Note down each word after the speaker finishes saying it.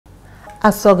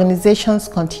As organizations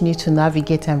continue to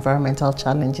navigate environmental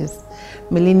challenges,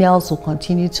 millennials will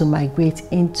continue to migrate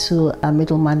into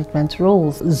middle management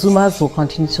roles. Zoomers will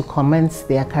continue to commence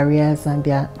their careers and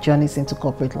their journeys into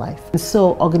corporate life. And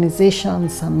so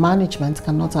organizations and management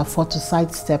cannot afford to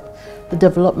sidestep the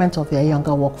development of their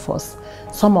younger workforce,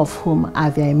 some of whom are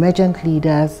their emergent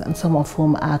leaders and some of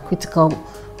whom are critical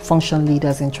function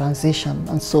leaders in transition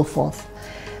and so forth.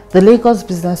 The Lagos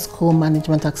Business School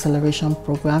Management Acceleration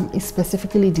Program is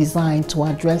specifically designed to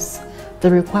address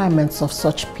the requirements of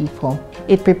such people.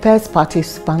 It prepares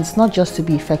participants not just to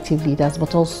be effective leaders,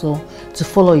 but also to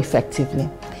follow effectively.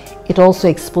 It also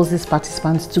exposes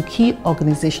participants to key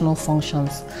organizational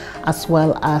functions as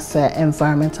well as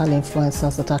environmental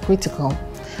influencers that are critical.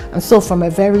 And so from a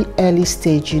very early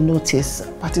stage, you notice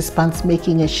participants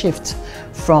making a shift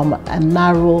from a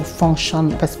narrow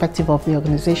function perspective of the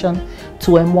organization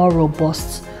to a more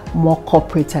robust, more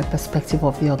corporate perspective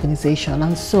of the organization.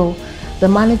 And so the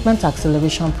Management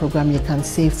Acceleration Program, you can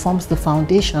say, forms the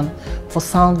foundation for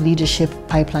sound leadership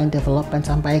pipeline development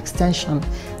and by extension,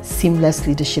 seamless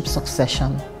leadership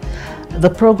succession. The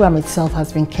program itself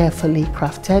has been carefully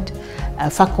crafted,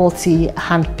 faculty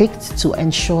handpicked to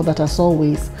ensure that, as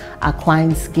always, our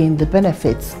clients gain the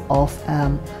benefits of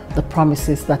the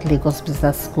promises that Lagos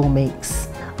Business School makes.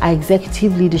 Our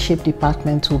Executive Leadership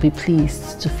Department will be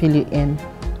pleased to fill you in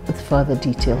with further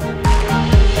detail.